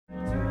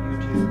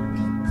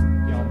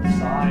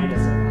side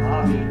as a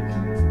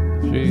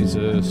hobby.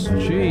 Jesus,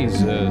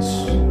 Jesus.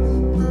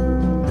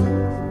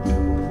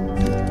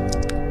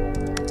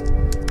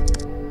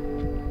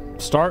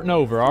 Starting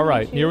over. All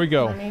right, here we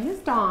go. My name is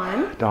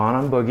Dawn. Dawn,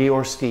 I'm Boogie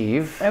or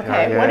Steve.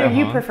 Okay, what do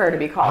you prefer to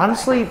be called?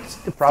 Honestly,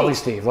 probably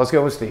Steve. Let's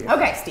go with Steve.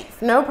 Okay,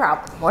 Steve, no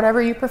problem.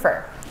 Whatever you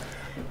prefer.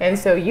 And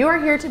so you are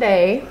here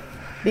today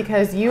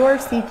because you are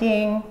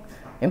seeking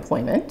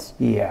employment.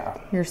 Yeah.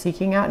 You're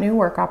seeking out new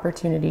work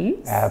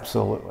opportunities.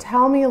 Absolutely.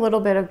 Tell me a little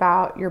bit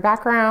about your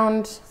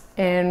background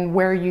and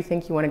where you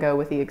think you want to go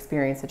with the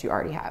experience that you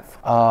already have.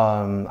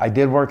 I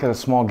did work at a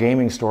small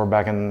gaming store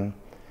back in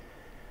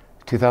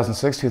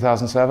 2006,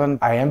 2007.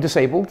 I am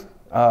disabled,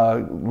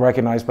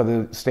 recognized by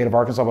the state of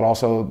Arkansas, but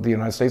also the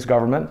United States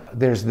government.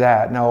 There's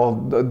that.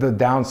 Now, the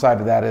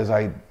downside of that is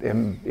I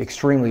am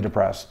extremely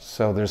depressed.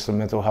 So there's some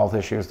mental health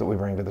issues that we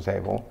bring to the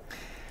table.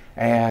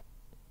 And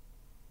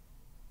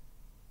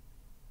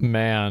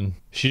man,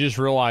 she just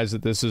realized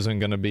that this isn't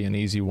going to be an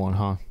easy one,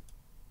 huh?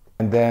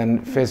 And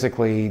then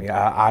physically,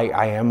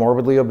 I am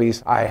morbidly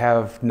obese. I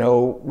have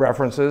no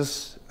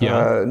references,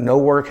 no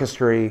work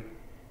history,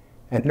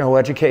 and no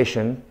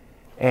education.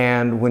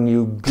 And when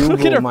you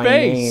Google my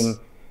name,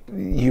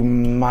 you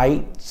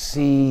might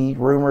see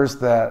rumors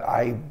that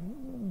I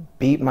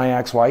beat my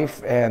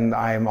ex-wife and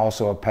I'm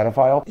also a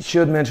pedophile.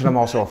 Should mention I'm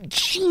also a...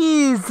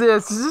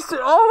 Jesus,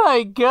 oh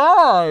my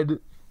God.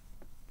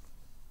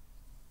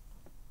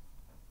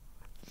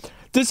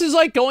 This is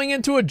like going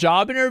into a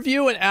job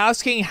interview and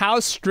asking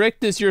how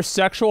strict is your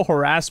sexual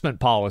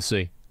harassment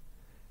policy.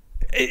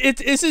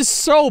 This is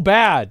so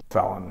bad.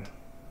 Felon.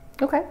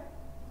 Okay.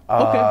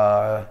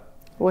 Okay.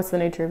 What's the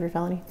nature of your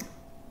felony?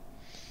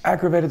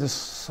 Aggravated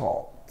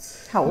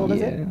assault. How old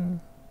is it?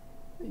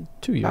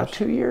 2 years. About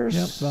 2 years.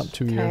 Yep, about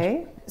 2 years.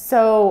 Okay.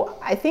 So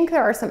I think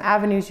there are some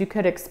avenues you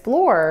could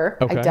explore.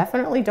 Okay. I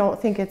definitely don't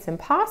think it's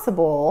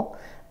impossible,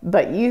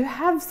 but you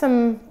have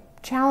some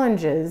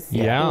challenges.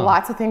 Yeah.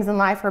 Lots of things in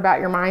life are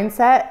about your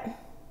mindset,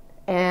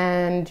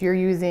 and you're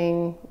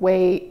using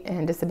weight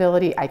and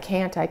disability. I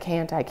can't. If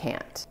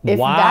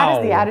that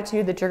is the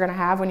attitude that you're going to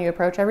have when you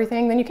approach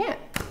everything, then you can't,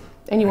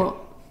 and you won't.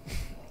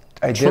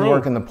 I did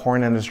work in the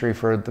porn industry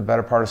for the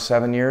better part of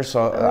 7 years,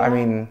 so I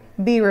mean...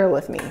 Be real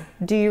with me.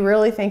 Do you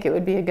really think it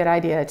would be a good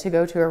idea to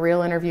go to a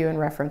real interview and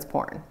reference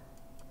porn?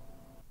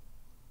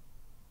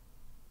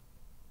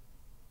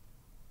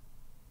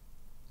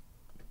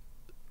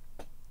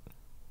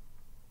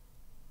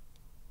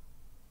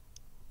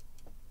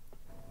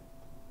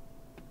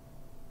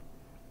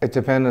 It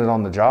depended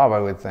on the job, I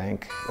would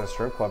think. A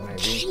strip club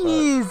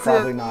maybe, but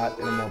probably not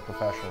in a more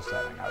professional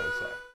setting, I would say.